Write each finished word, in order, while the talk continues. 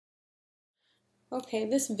Okay,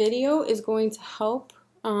 this video is going to help,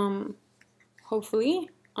 hopefully,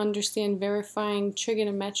 understand verifying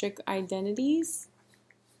trigonometric identities.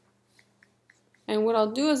 And what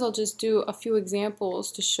I'll do is I'll just do a few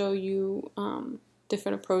examples to show you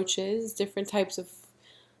different approaches, different types of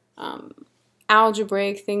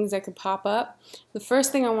algebraic things that could pop up. The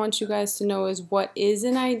first thing I want you guys to know is what is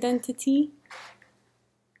an identity.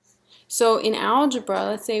 So in algebra,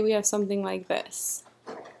 let's say we have something like this,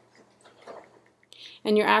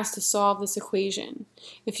 and you're asked to solve this equation.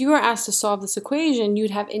 If you were asked to solve this equation, you'd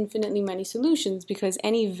have infinitely many solutions because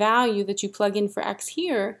any value that you plug in for x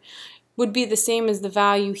here would be the same as the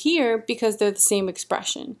value here because they're the same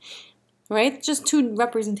expression, right? Just two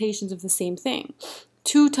representations of the same thing.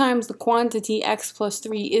 2 times the quantity x plus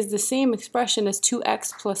 3 is the same expression as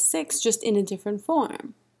 2x plus 6, just in a different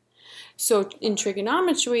form. So in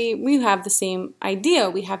trigonometry, we have the same idea.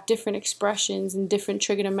 We have different expressions in different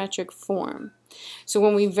trigonometric form. So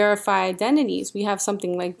when we verify identities, we have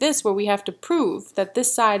something like this where we have to prove that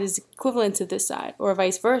this side is equivalent to this side, or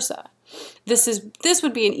vice versa. This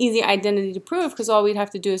would be an easy identity to prove because all we'd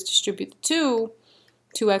have to do is distribute the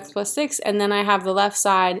 2x plus 6, and then I have the left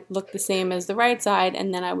side look the same as the right side,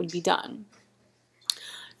 and then I would be done.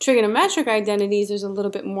 Trigonometric identities, there's a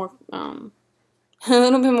little bit more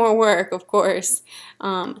work, of course,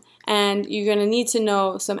 and you're going to need to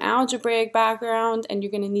know some algebraic background, and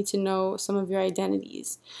you're going to need to know some of your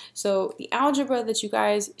identities. So the algebra that you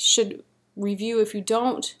guys should review, if you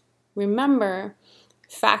don't remember,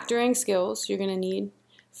 factoring skills you're going to need,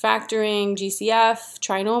 factoring, GCF,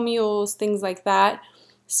 trinomials, things like that,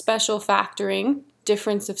 special factoring,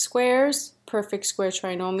 difference of squares, perfect square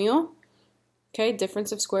trinomial. Okay,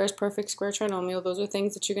 difference of squares, perfect square trinomial, those are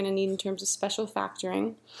things that you're going to need in terms of special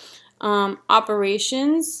factoring.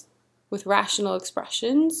 Operations with rational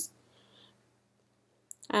expressions.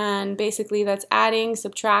 And basically that's adding,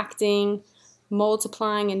 subtracting,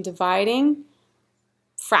 multiplying, and dividing.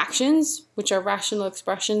 Fractions, which are rational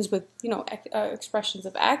expressions with, expressions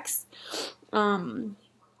of x. Factoring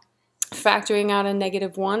out a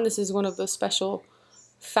 -1. This is one of those special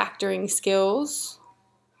factoring skills.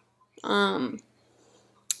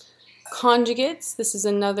 Conjugates, this is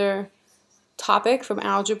another topic from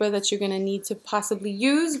algebra that you're going to need to possibly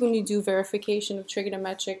use when you do verification of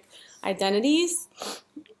trigonometric identities.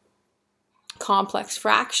 Complex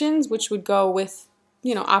fractions, which would go with,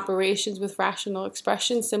 operations with rational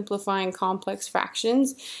expressions, simplifying complex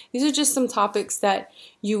fractions. These are just some topics that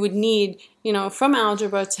you would need, from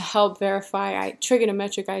algebra to help verify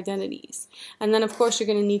trigonometric identities. And then, of course, you're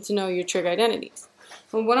going to need to know your trig identities.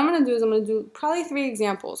 And what I'm going to do is I'm going to do probably 3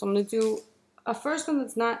 examples. I'm going to do a first one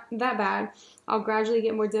that's not that bad. I'll gradually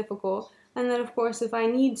get more difficult. And then, of course, if I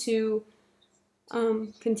need to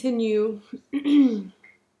continue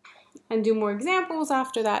and do more examples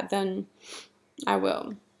after that, then I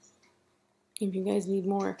will. If you guys need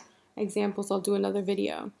more examples, I'll do another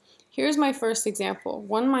video. Here's my first example.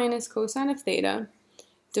 1 minus cosine of theta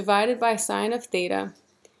divided by sine of theta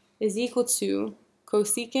is equal to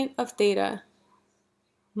cosecant of theta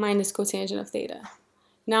minus cotangent of theta.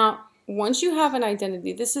 Now, once you have an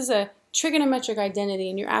identity, this is a trigonometric identity,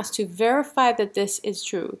 and you're asked to verify that this is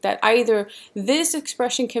true, that either this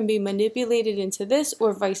expression can be manipulated into this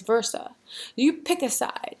or vice versa. You pick a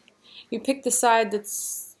side. You pick the side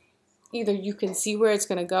that's either you can see where it's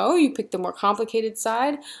going to go, you pick the more complicated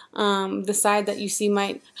side, the side that you see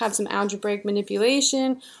might have some algebraic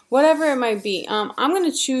manipulation, whatever it might be. I'm going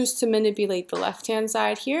to choose to manipulate the left-hand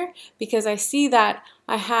side here because I see that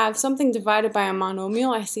I have something divided by a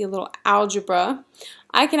monomial. I see a little algebra.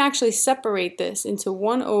 I can actually separate this into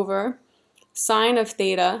 1 over sine of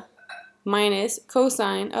theta minus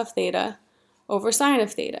cosine of theta over sine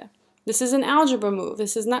of theta. This is an algebra move.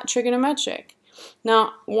 This is not trigonometric.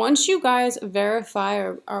 Now, once you guys verify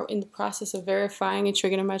or are in the process of verifying a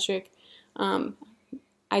trigonometric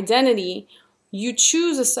identity, you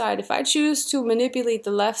choose a side. If I choose to manipulate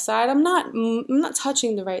the left side, I'm not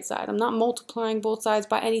touching the right side. I'm not multiplying both sides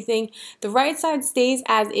by anything. The right side stays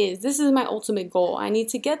as is. This is my ultimate goal. I need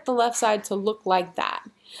to get the left side to look like that.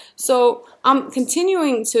 So I'm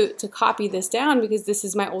continuing to copy this down because this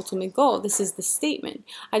is my ultimate goal. This is the statement.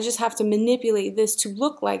 I just have to manipulate this to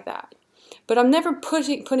look like that. But I'm never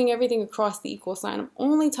putting everything across the equal sign. I'm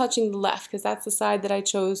only touching the left because that's the side that I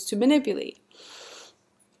chose to manipulate.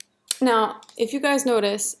 Now, if you guys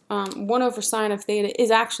notice, 1 over sine of theta is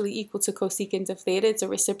actually equal to cosecant of theta. It's a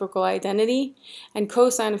reciprocal identity. And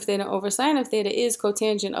cosine of theta over sine of theta is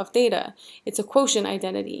cotangent of theta. It's a quotient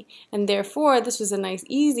identity. And therefore, this was a nice,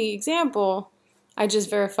 easy example. I just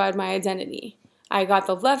verified my identity. I got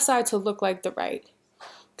the left side to look like the right.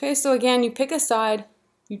 Okay, so again, you pick a side,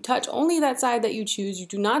 you touch only that side that you choose, you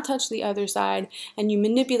do not touch the other side, and you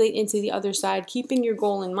manipulate into the other side, keeping your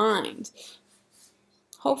goal in mind.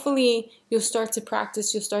 Hopefully, you'll start to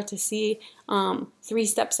practice, you'll start to see 3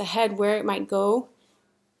 steps ahead where it might go,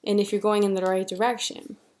 and if you're going in the right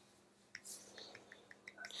direction.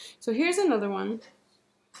 So here's another one.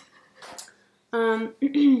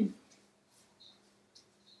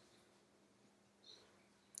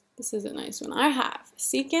 This is a nice one. I have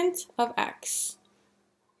secant of x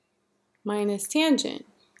minus tangent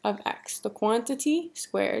of x. The quantity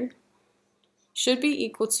squared should be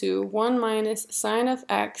equal to 1 minus sine of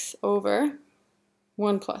x over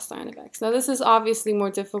 1 plus sine of x. Now this is obviously more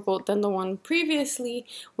difficult than the one previously,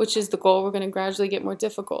 which is the goal. We're going to gradually get more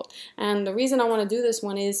difficult. And the reason I want to do this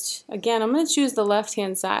one is, again, I'm going to choose the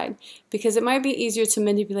left-hand side because it might be easier to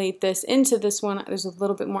manipulate this into this one. There's a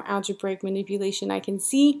little bit more algebraic manipulation I can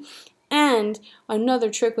see. And another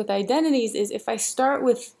trick with identities is if I start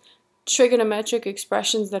with trigonometric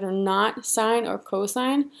expressions that are not sine or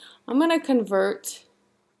cosine, I'm going to convert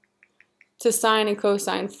to sine and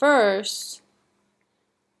cosine first,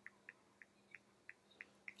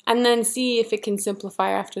 and then see if it can simplify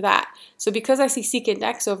after that. So because I see secant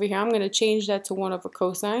x over here, I'm going to change that to 1 over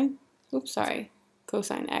cosine. Oops, sorry.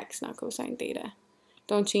 Cosine x, not cosine theta.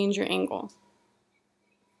 Don't change your angle.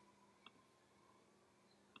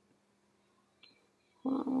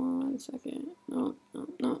 Hold on 1 second.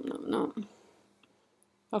 No.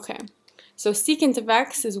 Okay. So secant of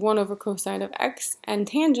x is 1 over cosine of x, and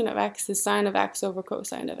tangent of x is sine of x over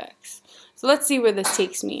cosine of x. So let's see where this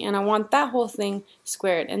takes me. And I want that whole thing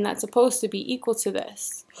squared, and that's supposed to be equal to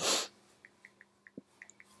this.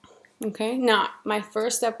 Okay, now my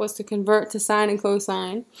first step was to convert to sine and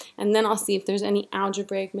cosine, and then I'll see if there's any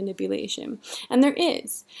algebraic manipulation. And there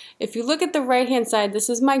is. If you look at the right-hand side, this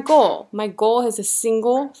is my goal. My goal is a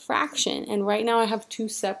single fraction, and right now I have 2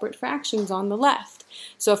 separate fractions on the left.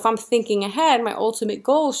 So if I'm thinking ahead, my ultimate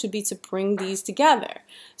goal should be to bring these together.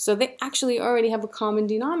 So they actually already have a common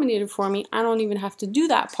denominator for me. I don't even have to do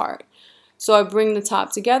that part. So I bring the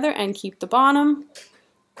top together and keep the bottom.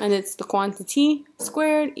 And it's the quantity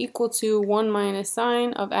squared equal to 1 minus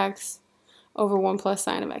sine of x over 1 plus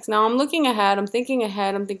sine of x. Now I'm looking ahead, I'm thinking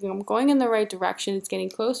I'm going in the right direction. It's getting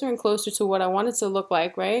closer and closer to what I want it to look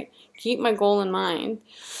like, right? Keep my goal in mind.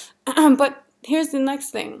 But here's the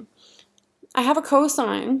next thing. I have a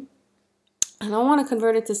cosine, and I want to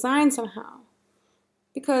convert it to sine somehow,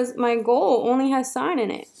 because my goal only has sine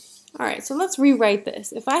in it. All right, so let's rewrite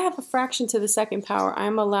this. If I have a fraction to the 2nd power,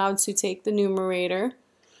 I'm allowed to take the numerator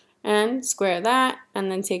and square that,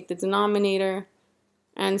 and then take the denominator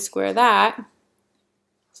and square that.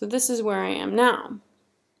 So this is where I am now,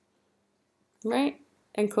 right?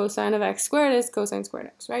 And cosine of x squared is cosine squared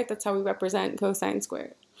x, right? That's how we represent cosine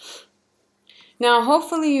squared. Now,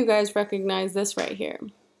 hopefully you guys recognize this right here.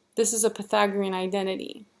 This is a Pythagorean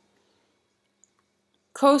identity.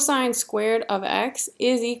 Cosine squared of x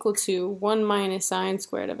is equal to 1 minus sine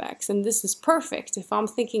squared of x. And this is perfect. If I'm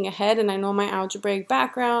thinking ahead and I know my algebraic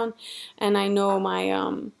background and I know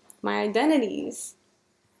my identities,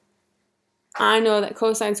 I know that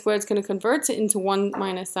cosine squared is going to convert it into 1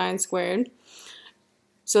 minus sine squared.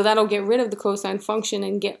 So that'll get rid of the cosine function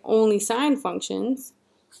and get only sine functions.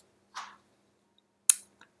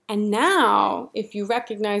 And now, if you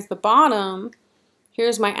recognize the bottom,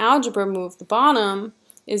 here's my algebra move. The bottom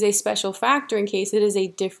is a special factor in case it is a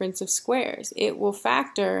difference of squares. It will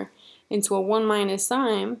factor into a 1 minus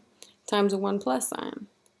sine times a 1 plus sine.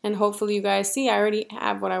 And hopefully you guys see I already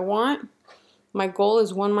have what I want. My goal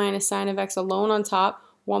is 1 minus sine of x alone on top,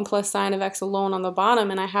 1 plus sine of x alone on the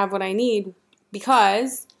bottom, and I have what I need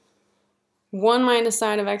because 1 minus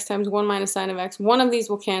sine of x times 1 minus sine of x, one of these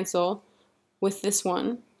will cancel with this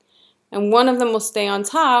one. And one of them will stay on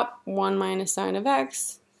top, 1 minus sine of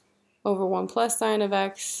x over 1 plus sine of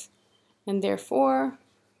x, and therefore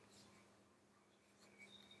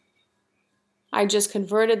I just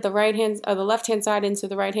converted the left-hand side into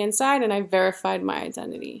the right-hand side, and I verified my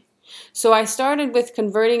identity. So I started with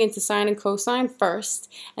converting into sine and cosine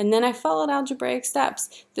first, and then I followed algebraic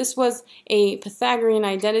steps. This was a Pythagorean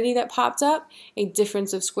identity that popped up, a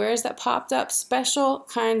difference of squares that popped up, special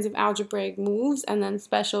kinds of algebraic moves, and then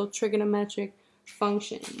special trigonometric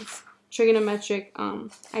functions, trigonometric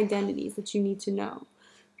identities that you need to know.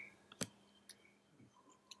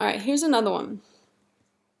 All right, here's another one.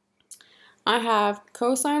 I have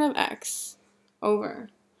cosine of x over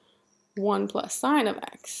 1 plus sine of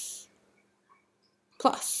x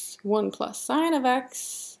plus 1 plus sine of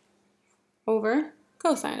x over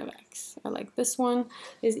cosine of x. I like this one,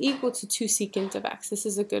 is equal to 2 secant of x. This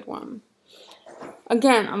is a good one.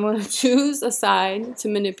 Again, I'm going to choose a side to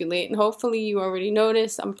manipulate, and hopefully you already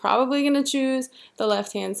noticed I'm probably going to choose the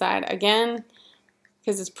left-hand side again,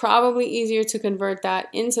 because it's probably easier to convert that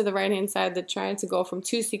into the right-hand side than trying to go from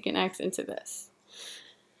 2 secant x into this.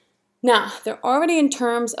 Now, they're already in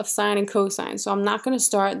terms of sine and cosine, so I'm not going to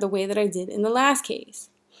start the way that I did in the last case.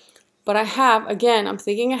 But I have, again, I'm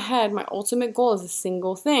thinking ahead, my ultimate goal is a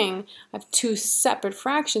single thing. I have 2 separate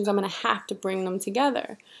fractions, I'm going to have to bring them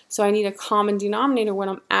together. So I need a common denominator when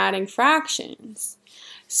I'm adding fractions.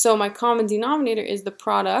 So my common denominator is the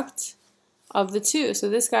product of the 2. So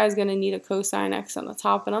this guy is going to need a cosine x on the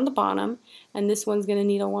top and on the bottom, and this one's going to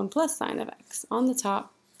need a 1 plus sine of x on the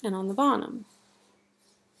top and on the bottom.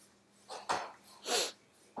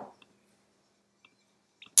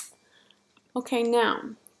 Okay, now,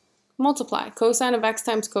 multiply. Cosine of x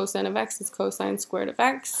times cosine of x is cosine squared of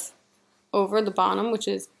x over the bottom, which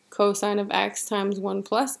is cosine of x times 1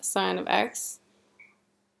 plus sine of x.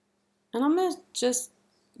 And I'm going to just,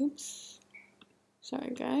 oops,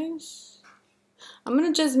 sorry guys. I'm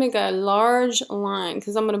going to just make a large line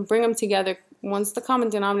because I'm going to bring them together. Once the common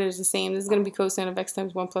denominator is the same, this is going to be cosine of x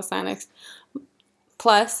times 1 plus sine x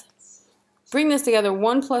plus, bring this together,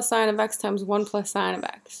 1 plus sine of x times 1 plus sine of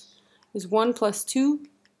x is 1 plus 2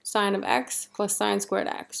 sine of x plus sine squared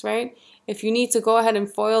x, right? If you need to go ahead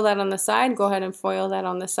and FOIL that on the side, go ahead and FOIL that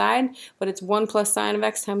on the side, but it's 1 plus sine of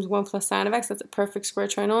x times 1 plus sine of x. That's a perfect square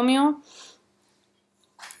trinomial,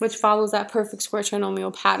 which follows that perfect square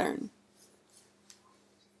trinomial pattern.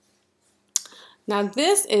 Now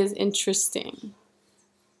this is interesting.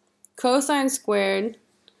 Cosine squared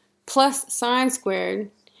plus sine squared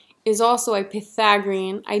is also a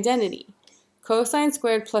Pythagorean identity. Cosine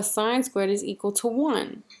squared plus sine squared is equal to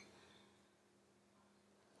 1.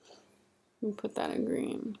 Let me put that in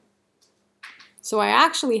green. So I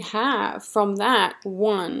actually have from that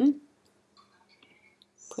 1,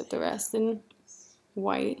 put the rest in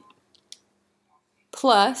white,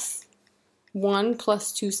 plus 1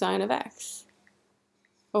 plus 2 sine of x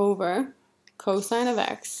over cosine of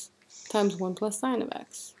x times 1 plus sine of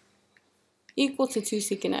x equal to 2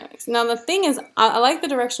 secant x. Now the thing is, I like the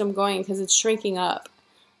direction I'm going because it's shrinking up.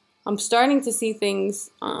 I'm starting to see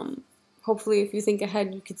things, hopefully if you think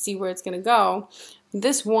ahead you could see where it's going to go.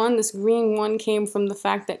 This green one came from the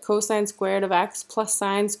fact that cosine squared of x plus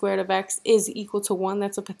sine squared of x is equal to 1.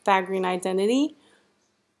 That's a Pythagorean identity.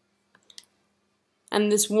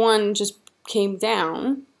 And this 1 just came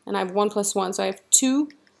down, and I have 1 plus 1, so I have 2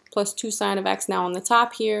 plus 2 sine of x now on the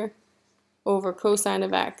top here over cosine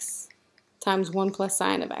of x times 1 plus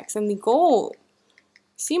sine of x. And the goal,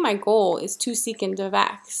 see my goal is 2 secant of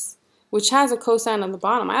x, which has a cosine on the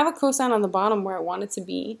bottom. I have a cosine on the bottom where I want it to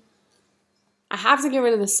be. I have to get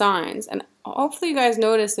rid of the sines, and hopefully you guys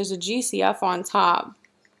notice there's a GCF on top.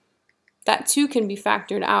 That 2 can be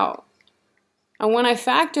factored out. And when I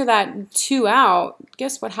factor that 2 out,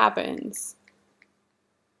 guess what happens?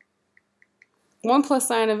 1 plus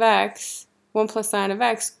sine of x, 1 plus sine of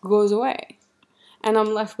x goes away. And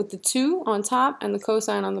I'm left with the 2 on top and the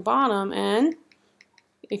cosine on the bottom. And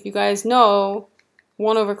if you guys know,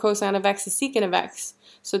 1 over cosine of x is secant of x.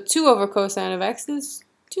 So 2 over cosine of x is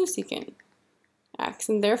 2 secant x.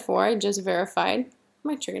 And therefore, I just verified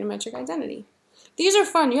my trigonometric identity. These are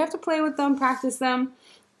fun. You have to play with them, practice them.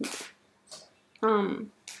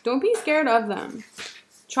 Don't be scared of them.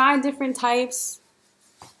 Try different types.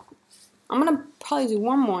 I'm going to probably do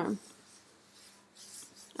one more.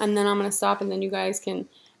 And then I'm going to stop, and then you guys can,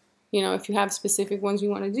 if you have specific ones you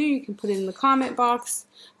want to do, you can put it in the comment box.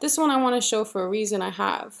 This one I want to show for a reason I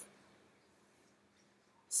have.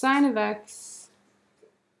 Sine of x.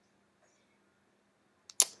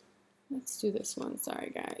 Let's do this one.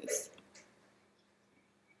 Sorry, guys.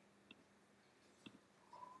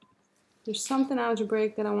 There's something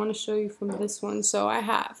algebraic that I want to show you from this one. So I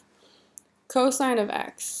have cosine of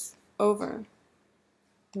x over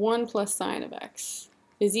 1 plus sine of x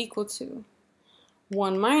is equal to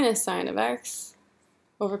 1 minus sine of x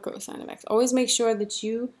over cosine of x. Always make sure that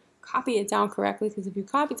you copy it down correctly, because if you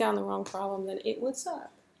copy down the wrong problem, then it would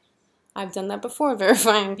suck. I've done that before,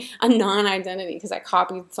 verifying a non-identity because I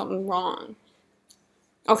copied something wrong.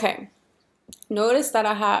 Okay, notice that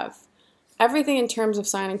I have everything in terms of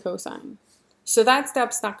sine and cosine. So that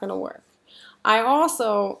step's not going to work. I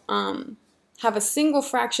also have a single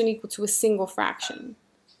fraction equal to a single fraction.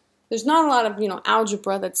 There's not a lot of,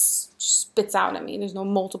 algebra that spits out at me. There's no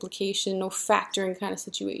multiplication, no factoring kind of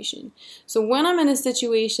situation. So when I'm in a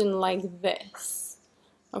situation like this,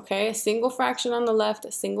 okay, a single fraction on the left,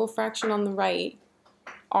 a single fraction on the right,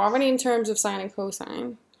 already in terms of sine and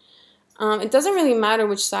cosine, It doesn't really matter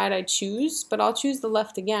which side I choose, but I'll choose the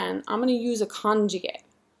left again. I'm going to use a conjugate.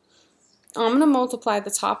 I'm going to multiply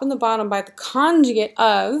the top and the bottom by the conjugate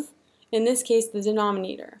of, in this case, the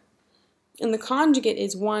denominator. And the conjugate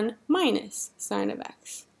is 1 minus sine of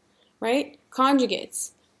x, right?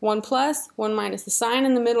 Conjugates, 1 plus, 1 minus. The sign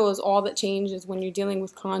in the middle is all that changes when you're dealing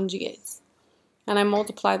with conjugates. And I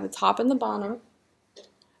multiply the top and the bottom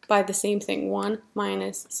by the same thing, 1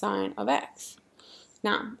 minus sine of x.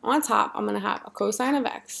 Now, on top, I'm going to have a cosine of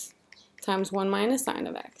x times 1 minus sine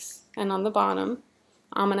of x. And on the bottom,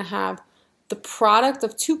 I'm going to have the product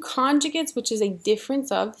of two conjugates, which is a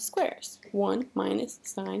difference of squares, 1 minus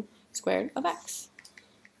sine squared of x.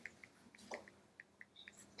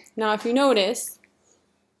 Now, if you notice,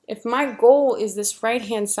 if my goal is this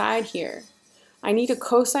right-hand side here, I need a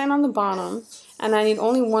cosine on the bottom, and I need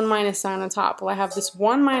only 1 minus sine on top. Well, I have this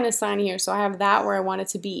 1 minus sine here, so I have that where I want it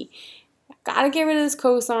to be. I've got to get rid of this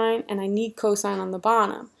cosine, and I need cosine on the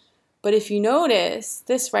bottom. But if you notice,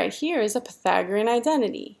 this right here is a Pythagorean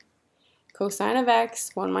identity. Cosine of x,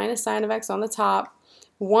 1 minus sine of x on the top.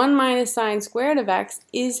 1 minus sine squared of x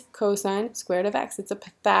is cosine squared of x. It's a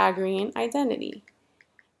Pythagorean identity.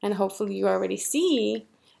 And hopefully you already see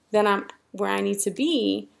that I'm where I need to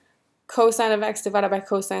be. Cosine of x divided by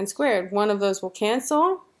cosine squared. One of those will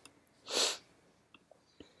cancel.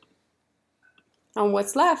 And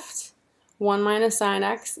what's left? 1 minus sine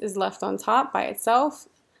x is left on top by itself.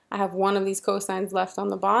 I have one of these cosines left on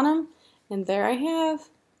the bottom. And there I have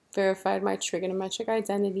verified my trigonometric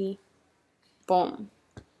identity. Boom.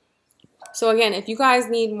 So again, if you guys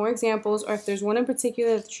need more examples, or if there's one in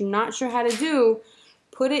particular that you're not sure how to do,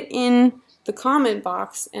 put it in the comment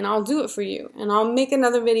box and I'll do it for you. And I'll make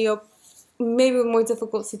another video, maybe with more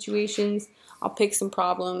difficult situations. I'll pick some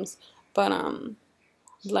problems, but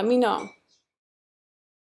let me know.